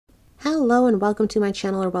Hello and welcome to my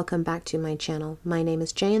channel, or welcome back to my channel. My name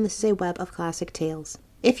is Jay and this is a web of classic tales.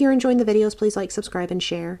 If you're enjoying the videos, please like, subscribe, and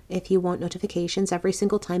share. If you want notifications every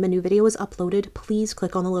single time a new video is uploaded, please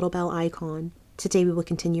click on the little bell icon. Today we will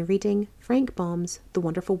continue reading Frank Baum's The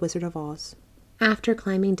Wonderful Wizard of Oz. After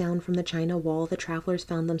climbing down from the China Wall, the travelers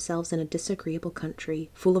found themselves in a disagreeable country,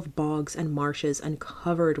 full of bogs and marshes and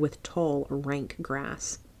covered with tall, rank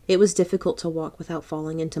grass. It was difficult to walk without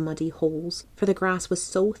falling into muddy holes, for the grass was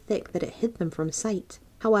so thick that it hid them from sight.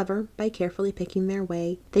 However, by carefully picking their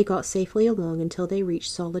way, they got safely along until they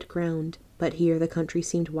reached solid ground. But here the country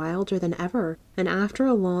seemed wilder than ever, and after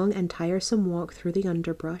a long and tiresome walk through the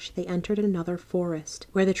underbrush, they entered another forest,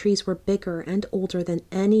 where the trees were bigger and older than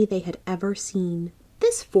any they had ever seen.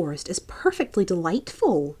 "This forest is perfectly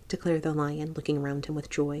delightful," declared the lion, looking around him with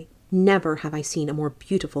joy. "Never have I seen a more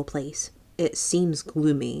beautiful place." "It seems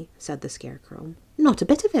gloomy," said the scarecrow. "Not a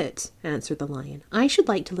bit of it," answered the lion. "I should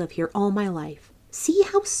like to live here all my life. See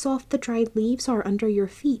how soft the dried leaves are under your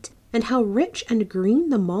feet, and how rich and green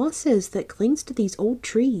the moss is that clings to these old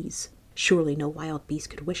trees. Surely no wild beast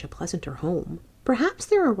could wish a pleasanter home." "Perhaps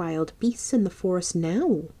there are wild beasts in the forest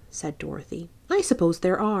now," said Dorothy. "I suppose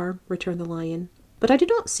there are," returned the lion, "but I do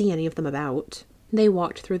not see any of them about." They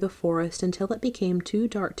walked through the forest until it became too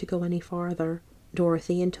dark to go any farther.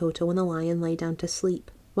 Dorothy and Toto and the lion lay down to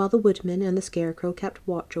sleep, while the woodman and the scarecrow kept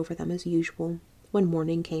watch over them as usual. When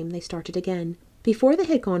morning came, they started again. Before they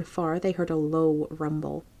had gone far, they heard a low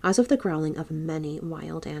rumble, as of the growling of many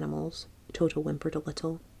wild animals. Toto whimpered a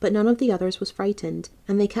little, but none of the others was frightened,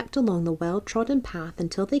 and they kept along the well-trodden path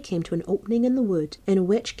until they came to an opening in the wood, in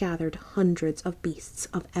which gathered hundreds of beasts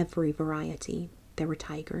of every variety. There were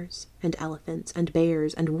tigers, and elephants, and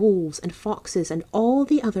bears, and wolves, and foxes, and all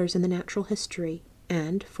the others in the natural history.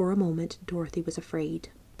 And, for a moment, Dorothy was afraid.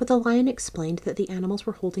 But the lion explained that the animals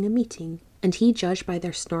were holding a meeting, and he judged by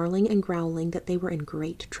their snarling and growling that they were in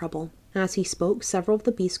great trouble. As he spoke, several of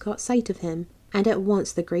the beasts caught sight of him, and at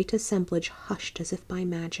once the great assemblage hushed as if by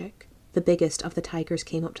magic. The biggest of the tigers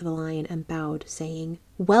came up to the lion and bowed, saying,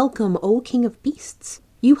 "Welcome, O King of Beasts!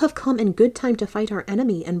 You have come in good time to fight our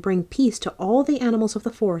enemy and bring peace to all the animals of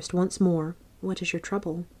the forest once more." "What is your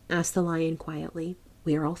trouble?" asked the lion quietly.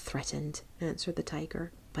 "We are all threatened," answered the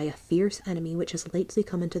tiger, "by a fierce enemy which has lately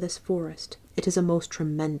come into this forest. It is a most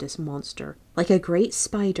tremendous monster, like a great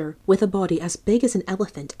spider, with a body as big as an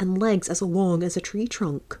elephant and legs as long as a tree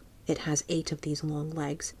trunk. It has 8 of these long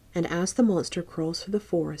legs, and as the monster crawls through the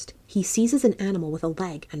forest, he seizes an animal with a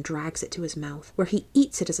leg and drags it to his mouth, where he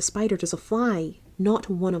eats it as a spider does a fly. Not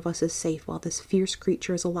one of us is safe while this fierce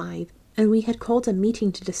creature is alive, and we had called a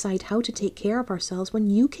meeting to decide how to take care of ourselves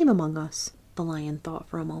when you came among us." The lion thought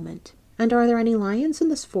for a moment. "And are there any lions in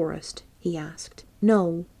this forest?" he asked.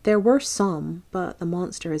 "No, there were some, but the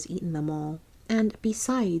monster has eaten them all. And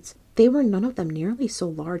besides, they were none of them nearly so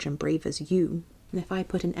large and brave as you. If I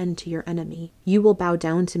put an end to your enemy, you will bow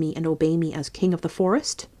down to me and obey me as king of the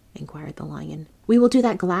forest?" inquired the lion. "We will do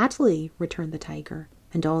that gladly," returned the tiger.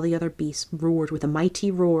 And all the other beasts roared with a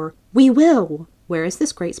mighty roar. "We will!" "Where is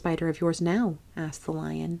this great spider of yours now?" asked the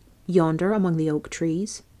lion. "Yonder among the oak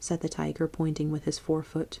trees," said the tiger, pointing with his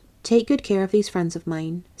forefoot. "Take good care of these friends of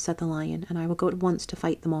mine," said the lion, "and I will go at once to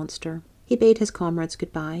fight the monster." He bade his comrades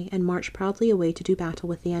goodbye and marched proudly away to do battle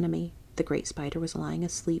with the enemy. The great spider was lying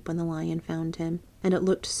asleep when the lion found him, and it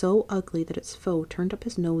looked so ugly that its foe turned up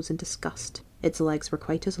his nose in disgust. Its legs were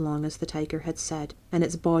quite as long as the tiger had said, and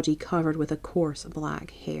its body covered with a coarse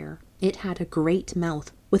black hair. It had a great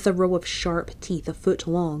mouth, with a row of sharp teeth a foot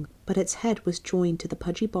long, but its head was joined to the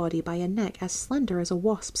pudgy body by a neck as slender as a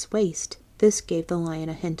wasp's waist. This gave the lion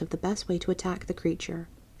a hint of the best way to attack the creature,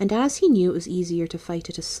 and as he knew it was easier to fight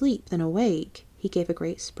it asleep than awake, he gave a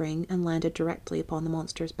great spring and landed directly upon the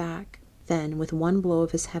monster's back. Then, with one blow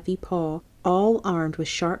of his heavy paw, all armed with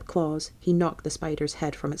sharp claws, he knocked the spider's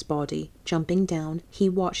head from its body. Jumping down, he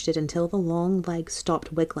watched it until the long legs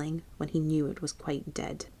stopped wiggling, when he knew it was quite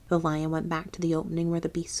dead. The lion went back to the opening where the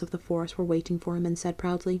beasts of the forest were waiting for him and said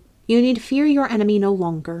proudly, "You need fear your enemy no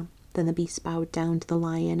longer." Then the beasts bowed down to the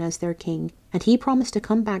lion as their king, and he promised to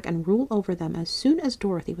come back and rule over them as soon as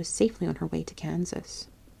Dorothy was safely on her way to Kansas.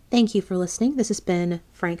 Thank you for listening. This has been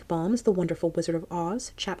Frank Baum's The Wonderful Wizard of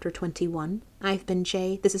Oz, Chapter 21. I've been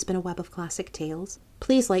Jay. This has been a web of classic tales.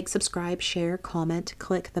 Please like, subscribe, share, comment,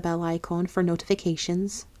 click the bell icon for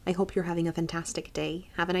notifications. I hope you're having a fantastic day.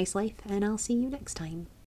 Have a nice life, and I'll see you next time.